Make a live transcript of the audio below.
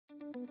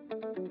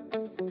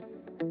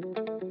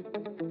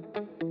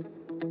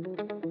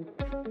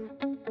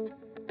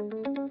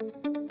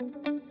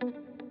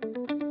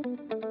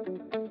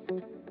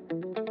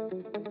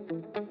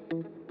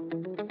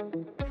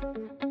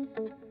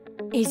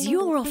Is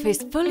your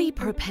office fully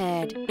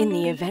prepared in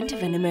the event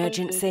of an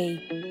emergency?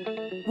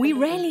 We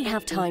rarely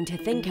have time to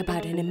think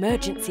about an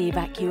emergency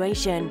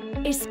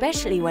evacuation,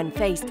 especially when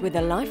faced with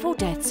a life or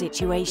death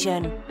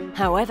situation.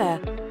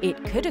 However,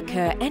 it could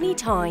occur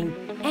anytime,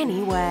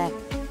 anywhere.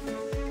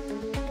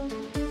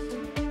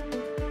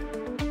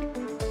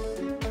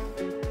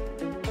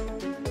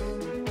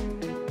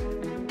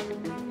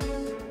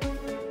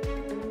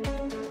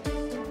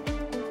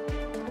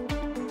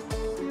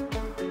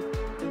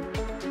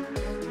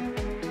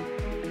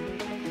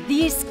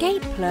 The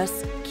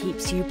S-Capeplus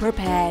keeps you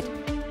prepared.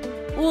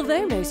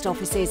 Although most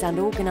offices and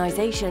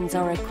organisations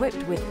are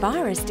equipped with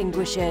fire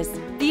extinguishers,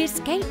 the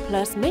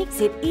S-Capeplus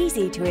makes it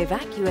easy to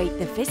evacuate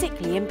the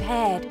physically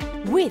impaired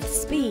with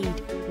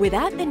speed,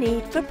 without the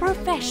need for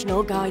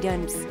professional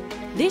guidance.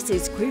 This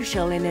is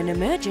crucial in an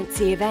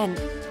emergency event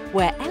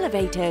where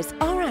elevators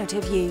are out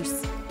of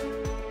use.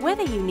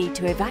 Whether you need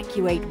to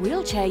evacuate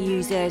wheelchair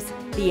users,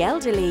 the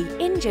elderly,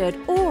 injured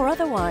or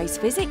otherwise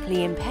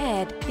physically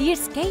impaired, the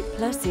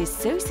S-Capeplus is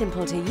so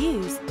simple to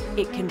use,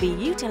 it can be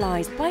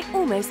utilised by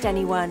almost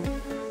anyone.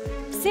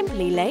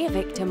 Simply lay a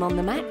victim on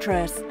the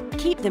mattress,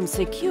 keep them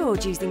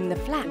secured using the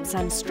flaps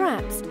and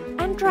straps,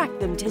 and drag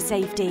them to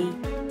safety.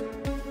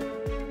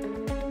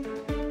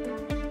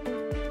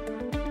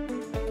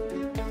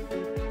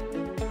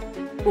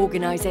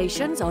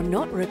 Organisations are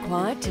not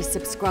required to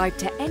subscribe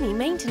to any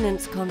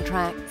maintenance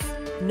contracts.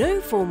 No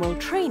formal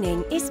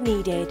training is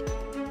needed.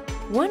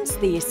 Once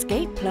the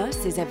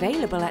S-Capeplus is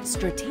available at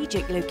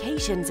strategic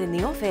locations in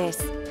the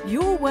office,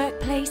 your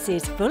workplace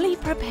is fully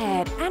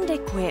prepared and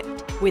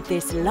equipped with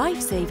this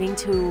life-saving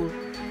tool.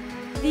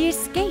 The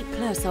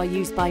S-Capeplus are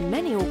used by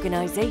many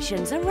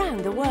organisations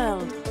around the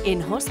world,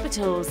 in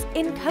hospitals,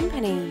 in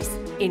companies,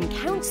 in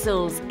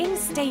councils, in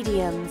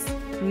stadiums.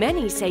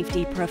 Many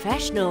safety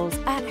professionals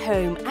at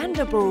home and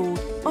abroad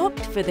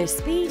opt for the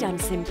speed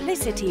and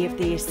simplicity of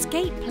the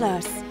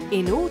S-Capeplus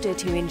in order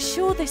to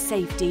ensure the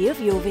safety of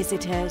your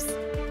visitors.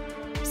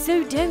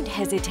 So don't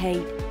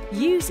hesitate,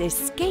 use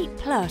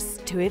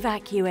S-Capeplus to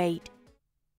evacuate.